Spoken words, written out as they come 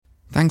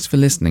Thanks for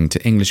listening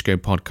to English Go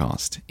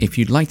Podcast. If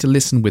you'd like to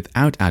listen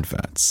without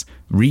adverts,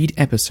 read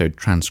episode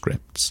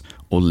transcripts,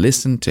 or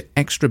listen to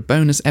extra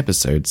bonus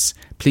episodes,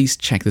 please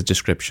check the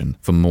description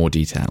for more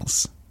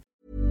details.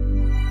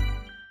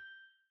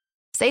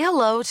 Say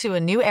hello to a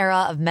new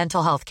era of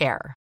mental health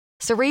care.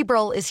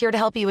 Cerebral is here to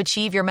help you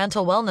achieve your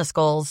mental wellness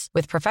goals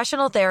with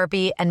professional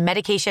therapy and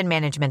medication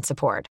management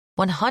support.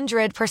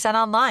 100%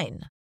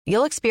 online.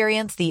 You'll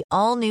experience the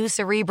all-new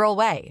Cerebral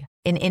Way,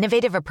 an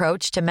innovative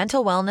approach to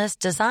mental wellness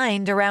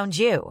designed around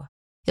you.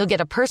 You'll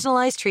get a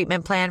personalized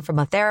treatment plan from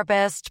a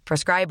therapist,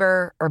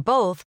 prescriber, or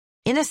both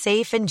in a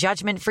safe and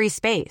judgment-free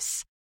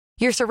space.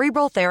 Your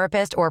Cerebral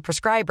therapist or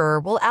prescriber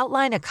will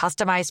outline a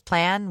customized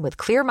plan with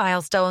clear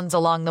milestones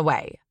along the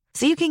way,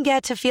 so you can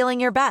get to feeling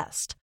your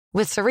best.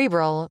 With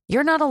Cerebral,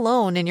 you're not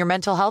alone in your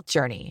mental health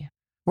journey.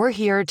 We're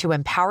here to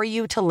empower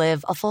you to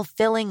live a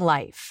fulfilling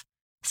life.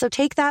 So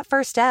take that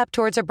first step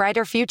towards a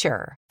brighter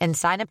future and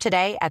sign up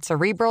today at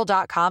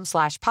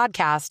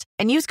Cerebral.com/podcast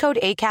and use code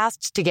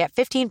ACAST to get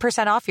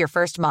 15% off your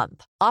first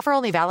month. Offer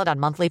only valid on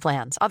monthly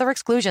plans. Other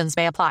exclusions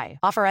may apply.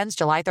 Offer ends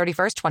July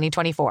 31st,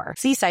 2024.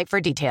 See site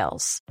for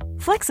details.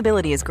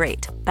 Flexibility is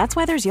great. That's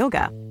why there's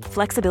yoga.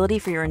 Flexibility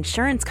for your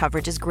insurance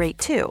coverage is great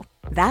too.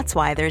 That's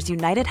why there's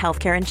United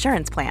Healthcare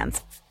Insurance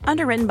Plans.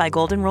 Underwritten by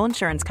Golden Rule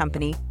Insurance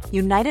Company,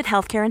 United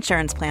Healthcare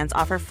Insurance Plans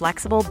offer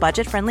flexible,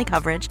 budget-friendly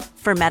coverage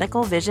for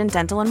medical, vision,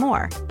 dental, and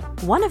more.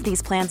 One of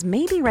these plans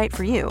may be right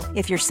for you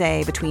if you're,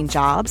 say, between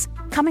jobs,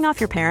 coming off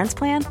your parents'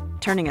 plan,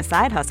 turning a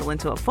side hustle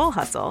into a full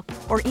hustle,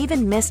 or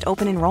even missed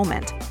open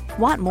enrollment.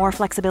 Want more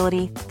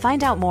flexibility?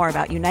 Find out more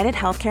about United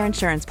Healthcare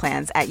Insurance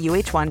Plans at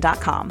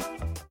uh1.com.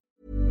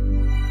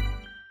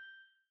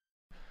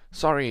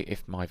 Sorry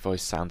if my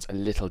voice sounds a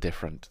little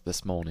different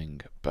this morning,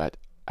 but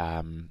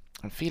I'm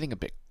feeling a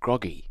bit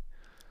groggy.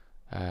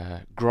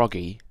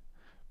 Groggy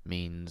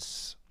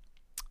means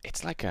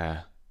it's like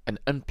an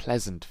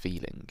unpleasant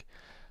feeling.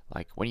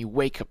 Like when you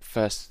wake up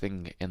first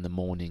thing in the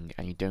morning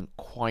and you don't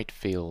quite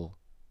feel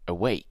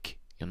awake,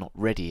 you're not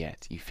ready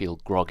yet, you feel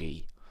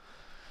groggy.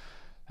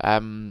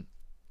 So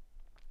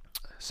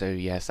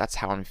yes, that's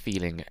how I'm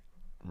feeling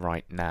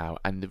right now.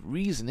 And the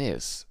reason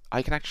is,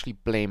 I can actually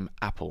blame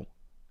Apple.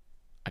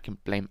 I can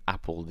blame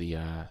Apple, the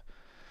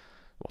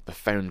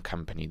phone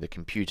company, the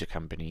computer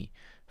company,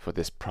 for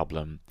this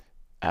problem.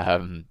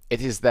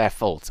 It is their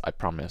fault, I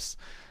promise.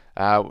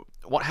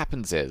 What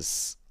happens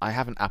is, I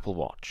have an Apple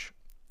Watch,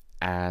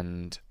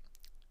 and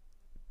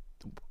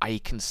I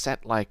can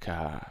set like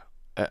a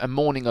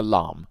morning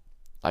alarm,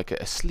 like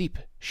a sleep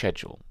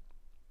schedule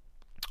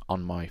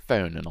on my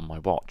phone and on my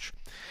watch.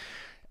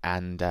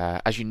 And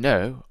as you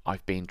know,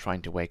 I've been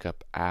trying to wake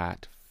up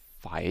at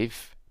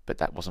 5, but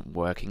that wasn't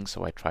working,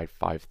 so I tried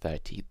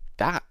 5:30.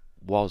 That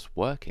was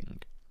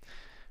working.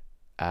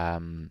 But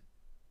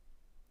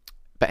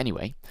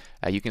anyway,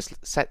 you can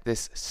set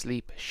this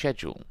sleep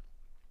schedule,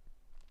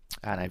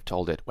 and I've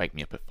told it, wake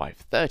me up at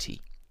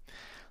 5:30.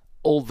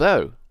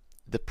 Although,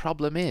 the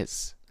problem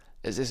is,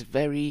 there's this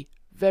very,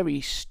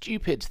 very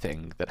stupid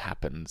thing that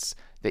happens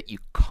that you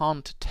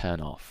can't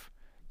turn off.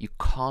 You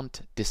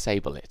can't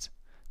disable it.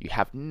 You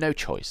have no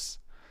choice.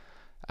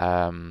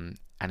 And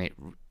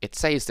it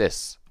says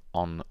this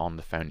on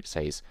the phone. It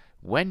says,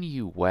 when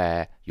you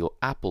wear your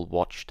Apple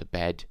Watch to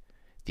bed,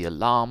 the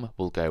alarm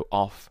will go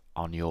off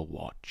on your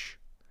watch.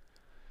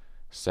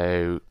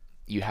 So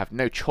you have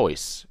no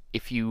choice.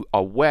 If you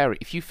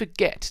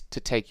forget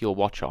to take your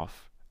watch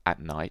off at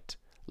night,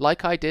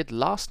 like I did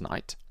last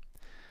night,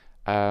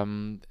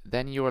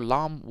 then your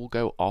alarm will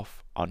go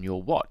off on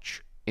your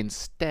watch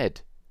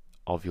instead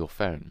of your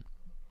phone.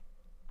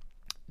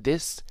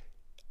 This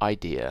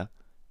idea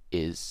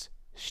is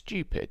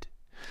stupid.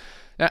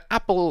 Now,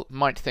 Apple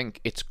might think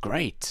it's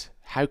great.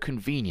 How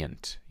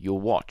convenient. Your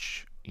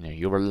watch,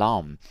 your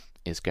alarm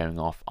is going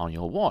off on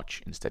your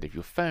watch instead of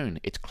your phone.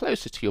 It's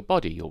closer to your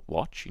body, your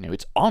watch.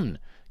 It's on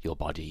your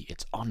body.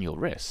 It's on your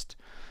wrist.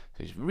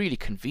 So it's really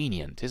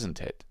convenient,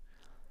 isn't it?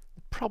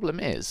 The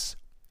problem is,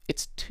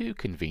 it's too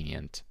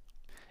convenient.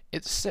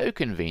 It's so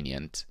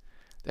convenient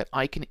that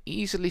I can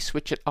easily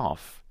switch it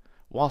off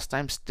whilst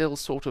I'm still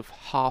sort of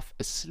half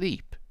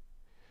asleep.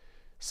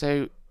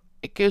 So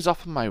it goes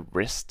off on my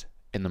wrist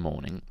in the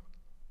morning,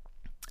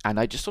 and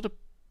I just sort of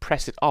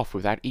press it off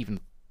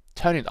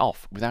turn it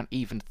off without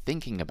even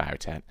thinking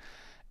about it,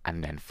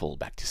 and then fall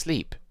back to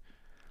sleep.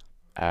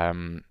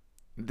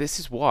 This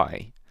is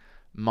why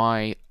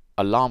my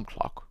alarm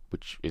clock,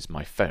 which is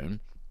my phone,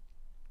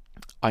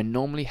 I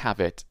normally have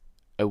it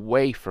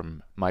away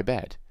from my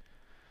bed,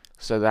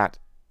 so that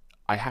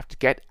I have to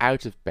get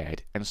out of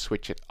bed and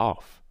switch it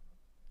off.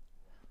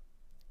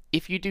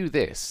 If you do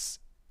this,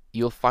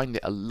 you'll find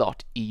it a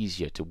lot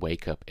easier to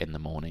wake up in the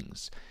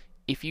mornings.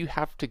 If you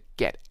have to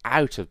get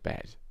out of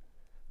bed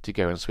to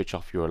go and switch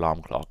off your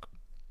alarm clock,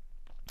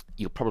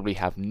 you'll probably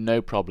have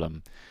no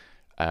problem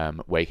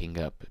waking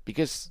up,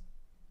 because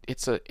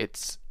it's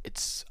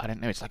I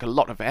don't know, it's like a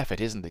lot of effort,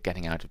 isn't it,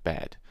 getting out of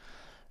bed,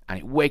 and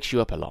it wakes you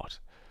up a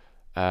lot.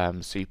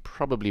 So you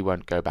probably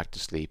won't go back to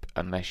sleep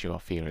unless you are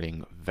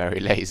feeling very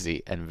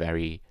lazy and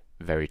very,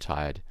 very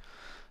tired.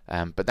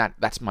 But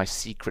that's my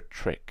secret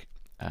trick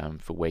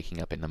for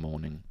waking up in the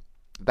morning.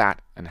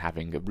 That and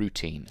having a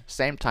routine,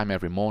 same time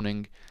every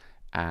morning,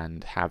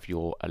 and have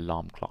your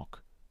alarm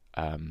clock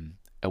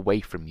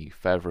away from you,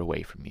 further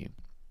away from you.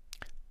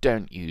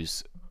 Don't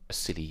use a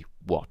silly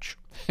watch.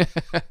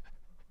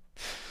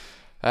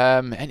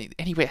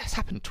 Anyway, it's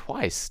happened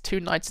twice, 2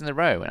 nights in a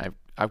row, and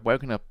I've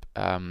woken up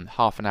an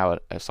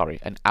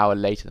hour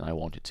later than I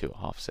wanted to at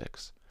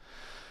 6:30.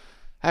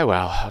 Oh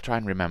well, I'll try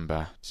and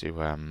remember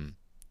to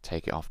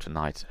take it off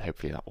tonight.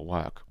 Hopefully that will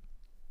work.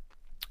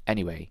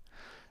 Anyway,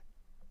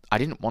 I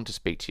didn't want to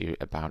speak to you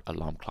about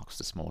alarm clocks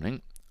this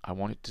morning. I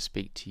wanted to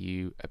speak to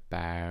you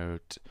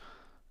about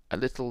a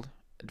little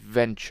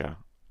adventure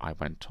I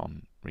went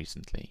on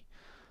recently.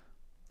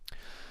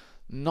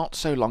 Not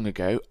so long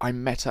ago, I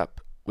met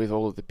up with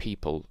all of the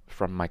people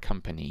from my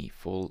company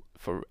for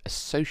a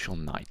social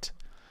night.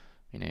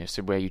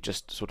 So where you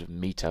just sort of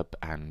meet up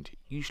and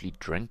usually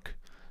drink.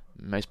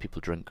 Most people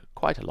drink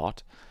quite a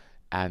lot,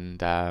 and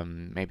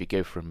maybe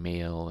go for a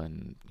meal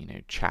and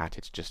chat.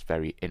 It's just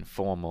very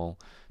informal,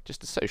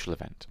 just a social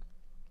event.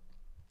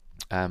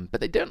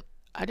 But I don't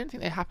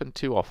think they happen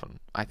too often.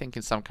 I think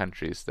in some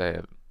countries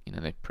they're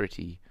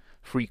pretty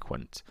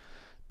frequent,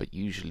 but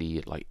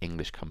usually like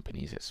English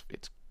companies, it's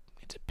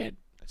a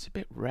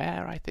bit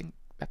rare. I think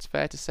that's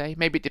fair to say.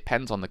 Maybe it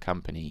depends on the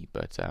company,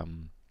 but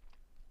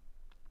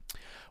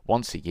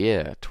once a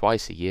year,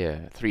 twice a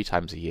year, 3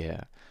 times a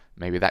year,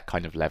 maybe that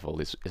kind of level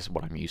is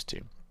what I'm used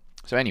to.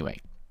 So anyway,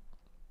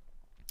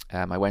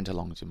 I went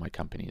along to my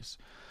company's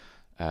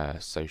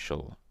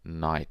social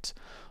night,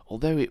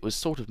 although it was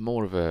sort of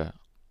more of a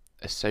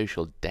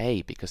social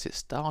day, because it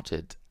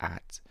started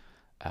at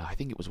I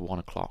think it was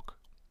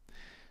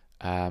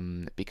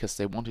 1:00, because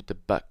they wanted to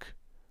book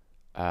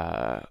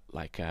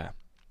like a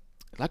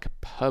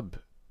pub,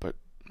 but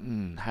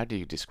how do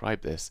you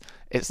describe this?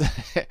 It's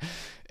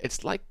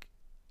like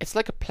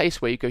a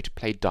place where you go to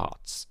play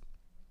darts.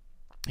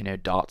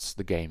 Darts,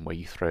 the game where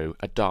you throw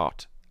a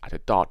dart at a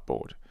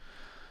dartboard.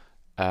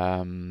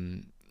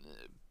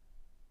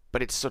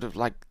 But it's sort of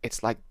like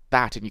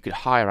that, and you could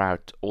hire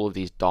out all of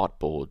these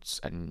dartboards,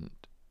 and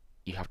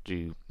you have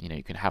to,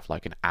 you can have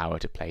like an hour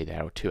to play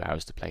there or 2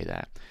 hours to play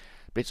there.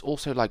 But it's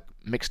also like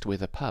mixed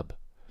with a pub.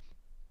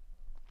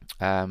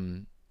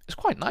 It's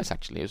quite nice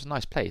actually. It was a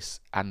nice place,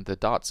 and the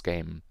darts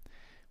game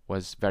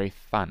was very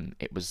fun.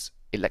 It was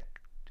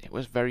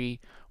very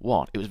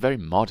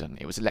modern.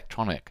 It was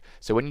electronic.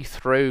 So when you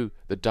throw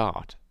the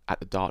dart at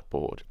the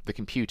dartboard, the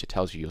computer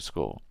tells you your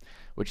score,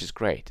 which is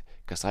great,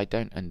 because I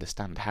don't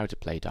understand how to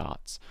play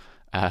darts.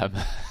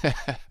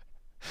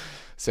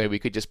 So we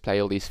could just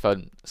play all these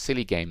fun,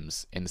 silly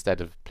games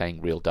instead of playing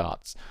real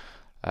darts.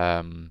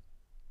 So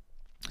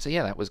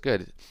yeah, that was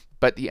good.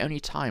 But the only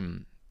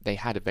time they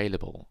had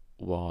available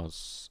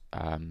was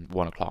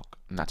 1:00,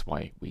 and that's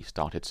why we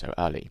started so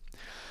early.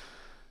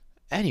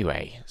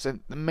 Anyway, so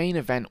the main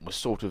event was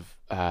sort of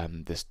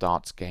this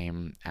darts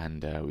game,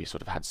 and we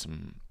sort of had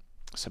some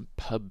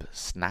pub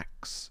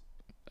snacks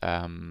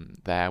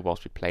there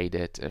whilst we played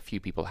it. A few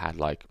people had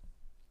like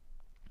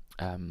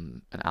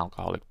an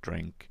alcoholic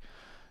drink.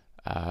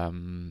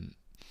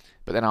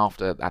 But then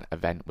after that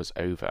event was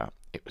over,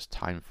 it was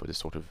time for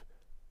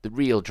the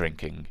real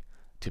drinking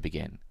to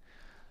begin.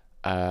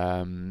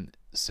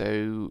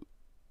 So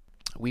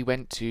we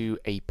went to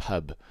a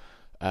pub.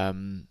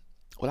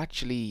 Well,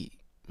 actually,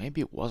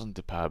 maybe it wasn't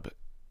a pub.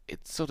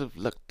 It sort of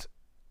looked.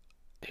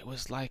 It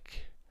was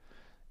like.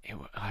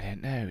 I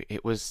don't know.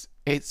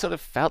 It sort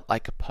of felt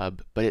like a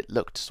pub, but it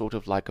looked sort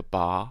of like a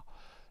bar.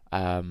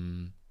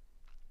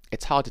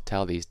 It's hard to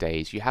tell these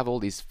days. You have all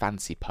these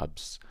fancy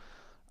pubs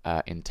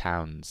in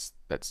towns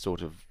that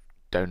sort of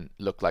don't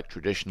look like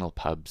traditional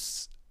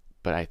pubs,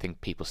 but I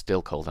think people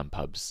still call them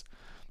pubs.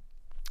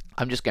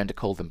 I'm just going to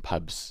call them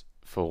pubs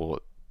for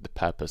the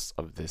purpose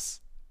of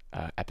this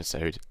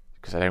episode,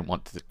 because I don't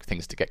want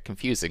things to get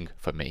confusing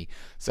for me.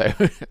 So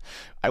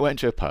I went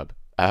to a pub,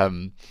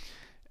 and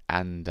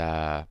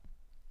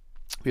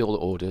we all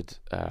ordered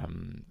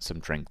some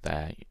drink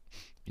there.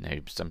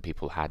 Some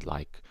people had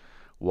like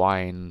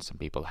wine, some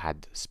people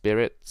had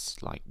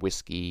spirits like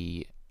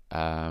whiskey.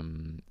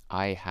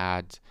 I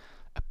had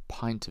a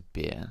pint of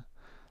beer.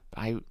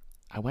 I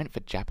went for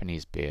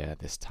Japanese beer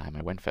this time.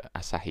 I went for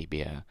Asahi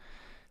beer,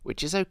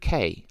 which is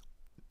okay,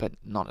 but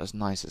not as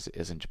nice as it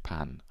is in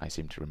Japan, I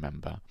seem to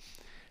remember.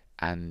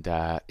 And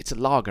it's a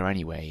lager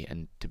anyway,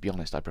 and to be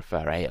honest, I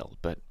prefer ale,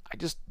 but I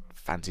just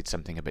fancied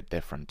something a bit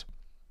different.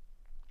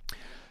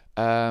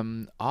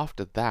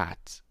 After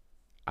that,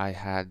 I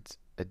had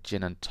a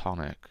gin and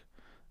tonic,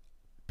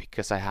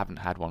 because I haven't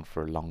had one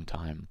for a long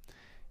time,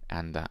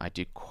 and I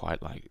do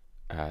quite like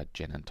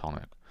gin and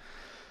tonic.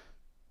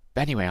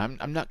 But anyway,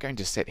 I'm not going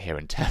to sit here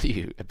and tell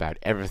you about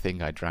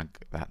everything I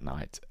drank that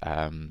night.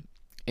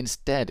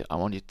 Instead, I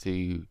wanted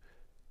to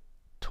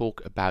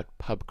talk about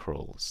pub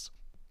crawls.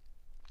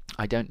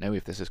 I don't know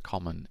if this is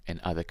common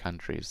in other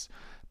countries,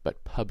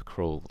 but pub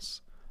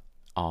crawls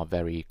are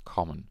very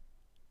common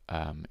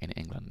in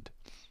England.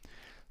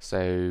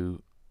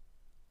 So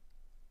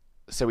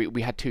so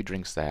we had 2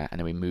 drinks there, and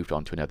then we moved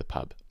on to another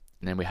pub.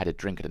 And then we had a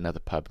drink at another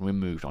pub, and we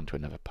moved on to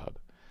another pub.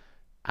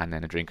 And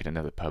then a drink at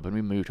another pub, and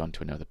we moved on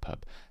to another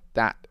pub.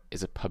 That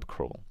is a pub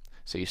crawl.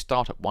 So you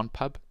start at one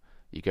pub,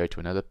 you go to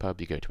another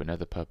pub, you go to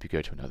another pub, you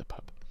go to another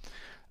pub.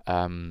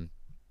 And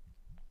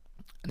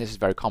this is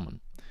very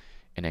common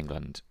in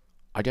England.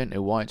 I don't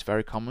know why it's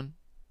very common.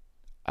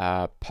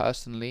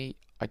 Personally,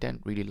 I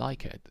don't really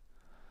like it.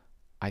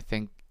 I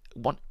think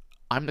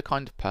I'm the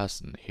kind of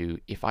person who,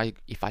 if I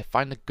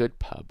find a good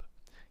pub,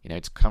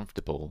 it's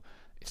comfortable,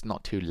 it's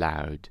not too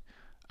loud,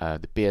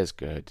 the beer's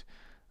good,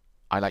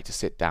 I like to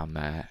sit down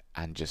there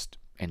and just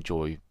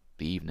enjoy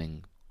the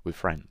evening with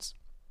friends.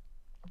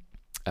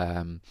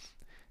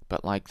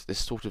 But like this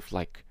sort of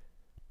like,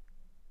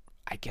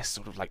 I guess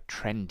sort of like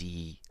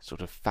trendy,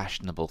 sort of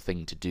fashionable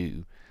thing to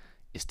do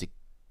is to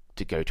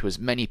go to as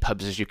many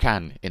pubs as you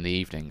can in the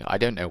evening. I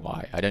don't know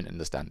why. I don't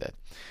understand it.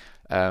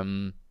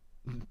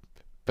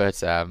 But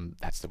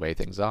that's the way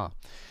things are.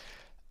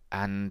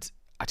 And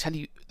I tell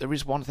you, there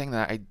is one thing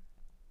that I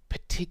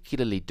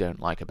particularly don't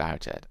like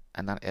about it,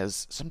 and that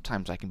is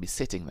sometimes I can be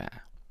sitting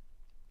there.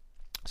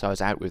 So I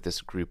was out with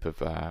this group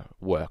of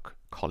work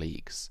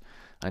colleagues,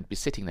 and I'd be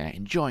sitting there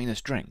enjoying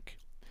this drink.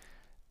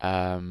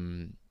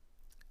 And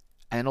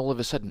all of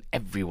a sudden,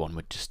 everyone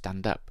would just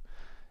stand up.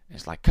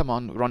 It's like, come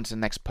on, we're on to the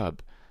next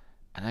pub.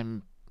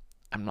 And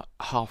I'm not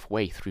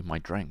halfway through my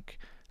drink.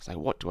 It's like,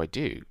 what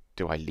do?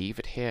 Do I leave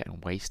it here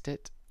and waste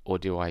it? Or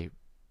do I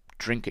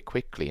drink it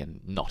quickly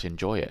and not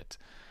enjoy it?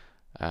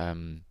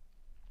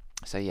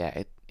 So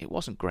yeah, it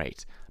wasn't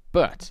great.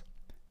 But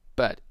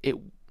I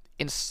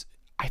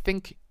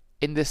think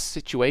in this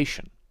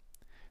situation,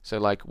 so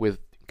like with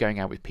going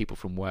out with people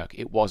from work,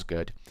 it was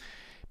good.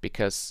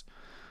 Because,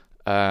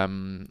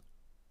 well,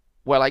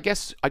 I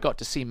guess I got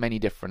to see many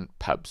different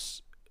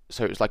pubs.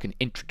 So it was like an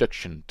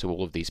introduction to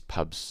all of these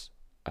pubs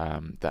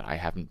that I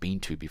haven't been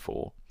to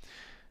before.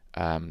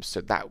 So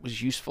that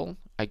was useful,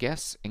 I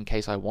guess, in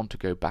case I want to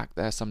go back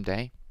there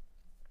someday.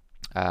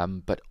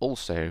 But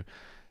also,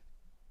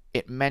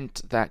 it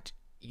meant that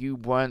you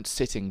weren't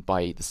sitting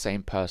by the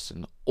same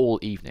person all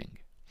evening.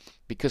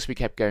 Because we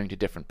kept going to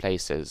different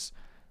places,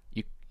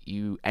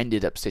 you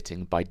ended up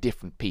sitting by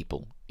different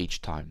people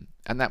each time.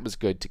 And that was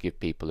good to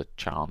give people a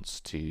chance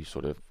to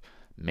sort of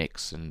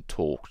mix and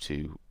talk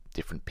to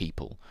different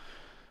people.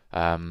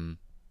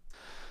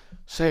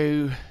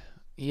 So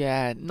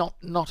yeah,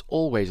 not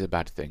always a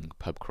bad thing,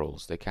 pub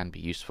crawls. They can be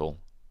useful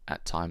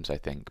at times, I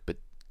think, but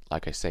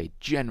like I say,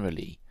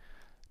 generally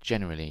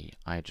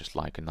I just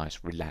like a nice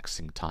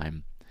relaxing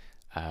time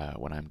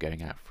when I'm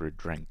going out for a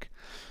drink.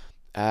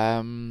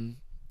 I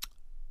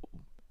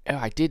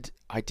did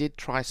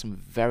try some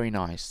very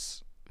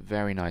nice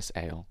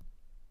ale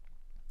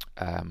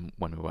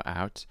when we were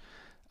out,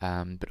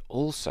 but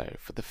also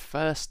for the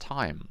first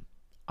time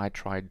I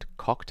tried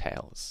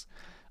cocktails.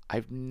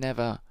 I've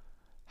never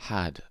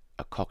had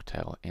a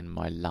cocktail in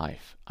my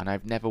life, and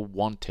I've never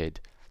wanted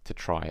to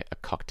try a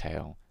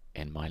cocktail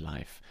in my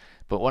life.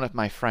 But one of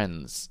my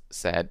friends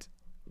said,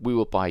 we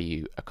will buy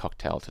you a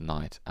cocktail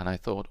tonight. And I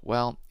thought,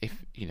 well,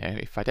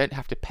 if I don't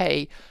have to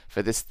pay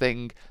for this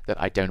thing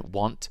that I don't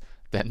want,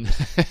 then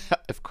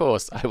of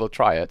course I will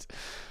try it.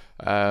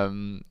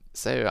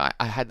 So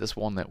I had this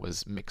one that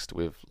was mixed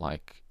with,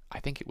 like, I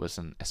think it was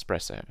an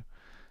espresso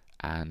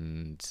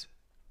and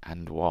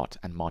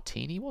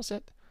martini, was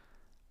it?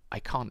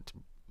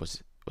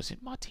 Was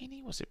it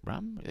martini? Was it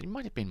rum? It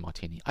might have been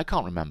martini. I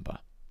can't remember.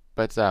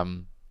 But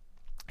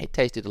it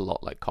tasted a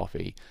lot like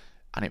coffee,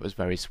 and it was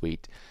very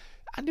sweet,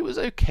 and it was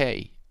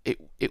okay. It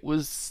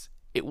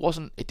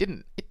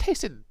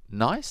tasted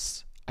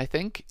nice, I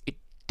think. It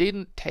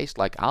didn't taste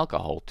like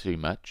alcohol too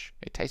much.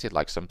 It tasted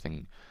like some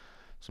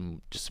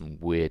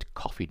weird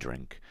coffee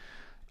drink.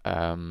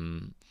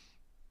 And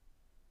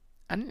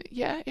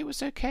yeah, it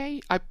was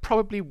okay. I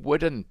probably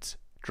wouldn't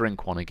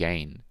drink one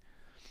again.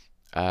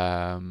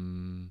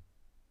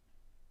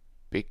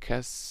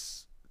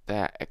 Because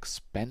they're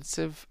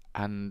expensive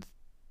and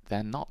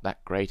they're not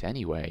that great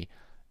anyway.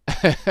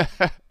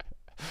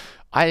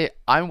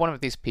 I'm one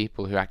of these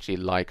people who actually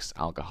likes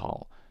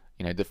alcohol.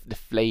 The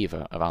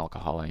flavour of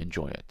alcohol, I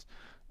enjoy it.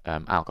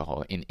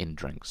 Alcohol in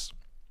drinks.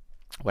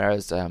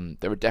 Whereas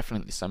there are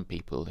definitely some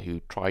people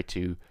who try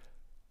to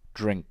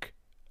drink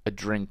a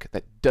drink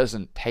that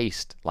doesn't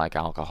taste like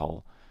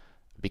alcohol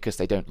because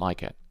they don't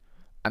like it.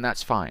 And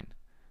that's fine.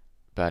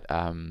 But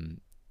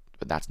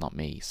that's not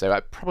me. So I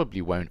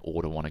probably won't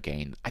order one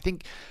again. I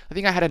think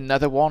I had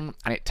another one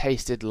and it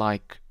tasted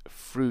like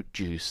fruit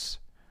juice.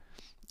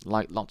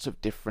 Like lots of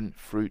different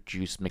fruit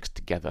juice mixed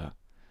together.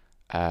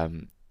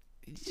 It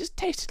just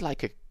tasted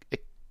like a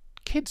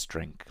kid's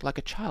drink, like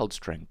a child's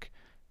drink.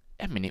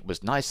 I mean, it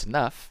was nice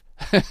enough.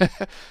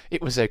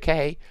 It was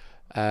okay.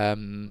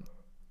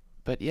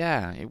 But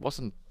yeah, it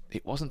wasn't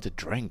a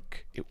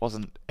drink. It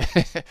wasn't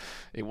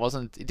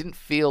it didn't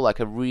feel like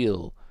a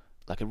real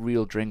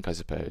drink, I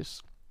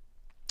suppose.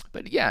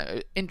 But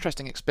yeah,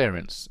 interesting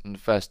experience and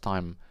first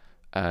time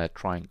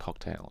trying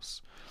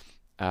cocktails.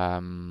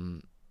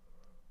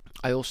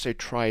 I also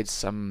tried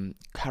some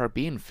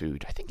Caribbean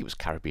food. I think it was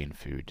Caribbean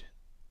food.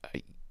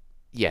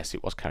 Yes,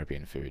 it was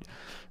Caribbean food.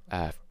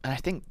 And I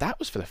think that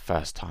was for the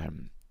first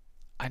time.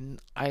 And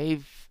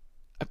I've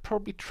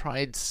probably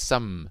tried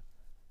some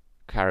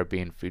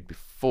Caribbean food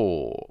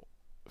before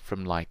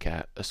from like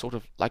a sort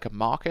of like a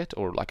market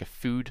or like a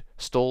food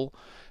stall,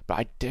 but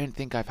I don't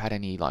think I've had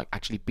any, like,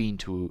 actually been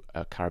to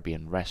a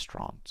Caribbean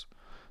restaurant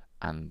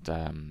and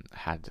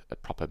had a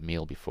proper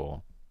meal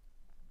before.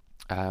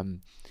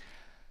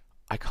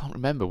 I can't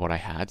remember what I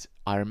had.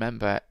 I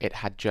remember it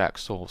had jerk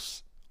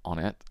sauce on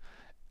it,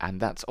 and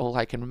that's all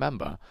I can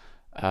remember.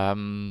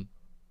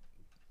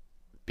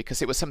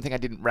 Because it was something I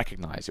didn't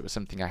recognize. It was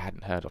something I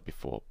hadn't heard of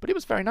before, but it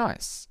was very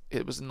nice.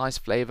 It was a nice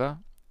flavor.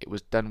 It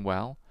was done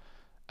well.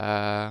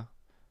 Yeah,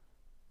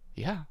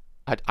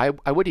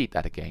 I would eat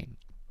that again.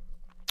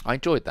 I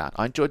enjoyed that.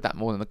 I enjoyed that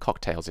more than the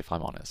cocktails, if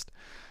I'm honest.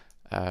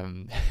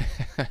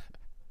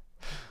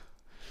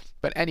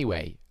 But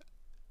anyway,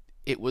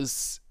 it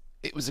was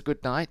a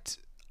good night.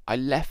 I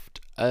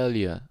left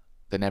earlier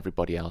than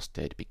everybody else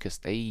did because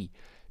they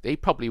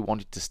probably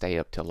wanted to stay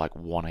up till like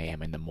 1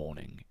 a.m. in the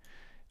morning.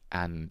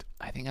 And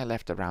I think I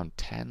left around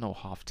 10 or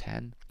half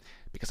 10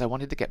 because I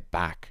wanted to get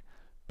back,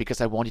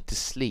 because I wanted to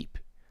sleep,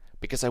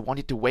 because I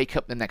wanted to wake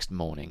up the next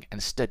morning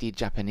and study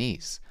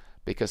Japanese,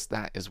 because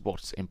that is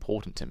what's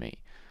important to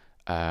me.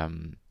 I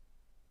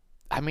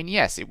mean,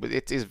 yes,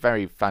 it is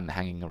very fun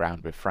hanging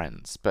around with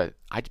friends, but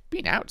I'd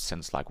been out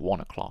since like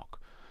 1 o'clock.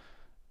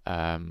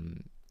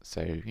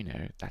 So, you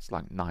know, that's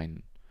like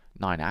nine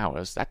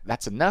hours.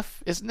 That's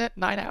enough, isn't it?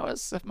 9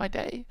 hours of my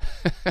day.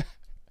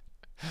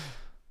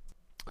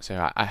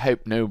 So I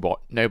hope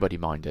nobody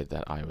minded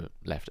that I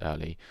left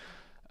early.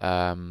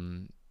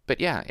 But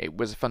yeah, it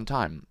was a fun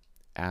time,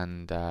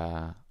 and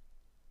I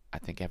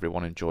think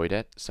everyone enjoyed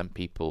it. Some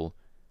people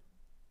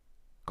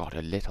got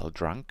a little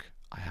drunk,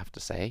 I have to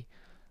say.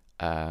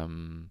 I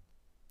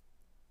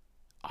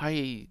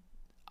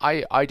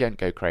don't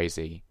go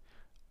crazy.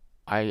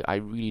 I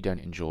really don't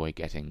enjoy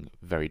getting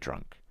very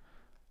drunk.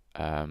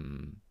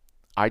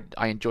 I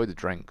enjoy the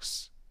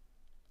drinks,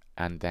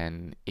 and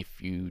then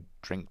if you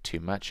drink too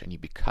much and you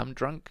become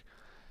drunk,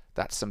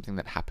 that's something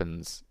that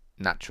happens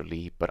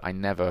naturally. But I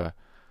don't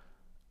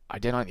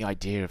like the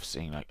idea of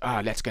saying like,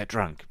 let's get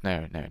drunk.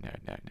 No.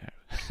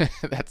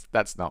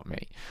 That's not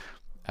me.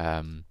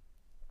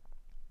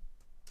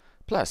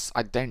 Plus,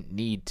 I don't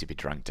need to be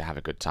drunk to have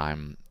a good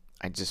time.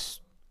 I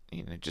just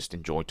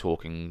enjoy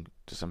talking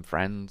to some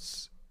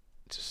friends,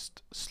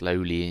 just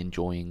slowly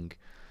enjoying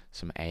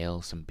some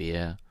ale, some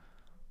beer.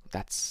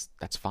 That's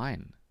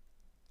fine.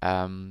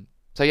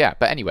 So yeah,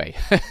 but anyway,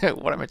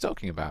 what am I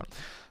talking about?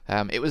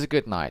 It was a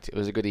good night. It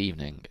was a good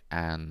evening,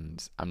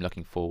 and I'm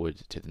looking forward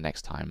to the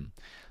next time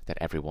that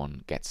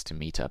everyone gets to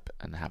meet up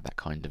and have that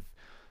kind of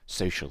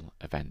social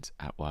event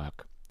at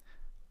work.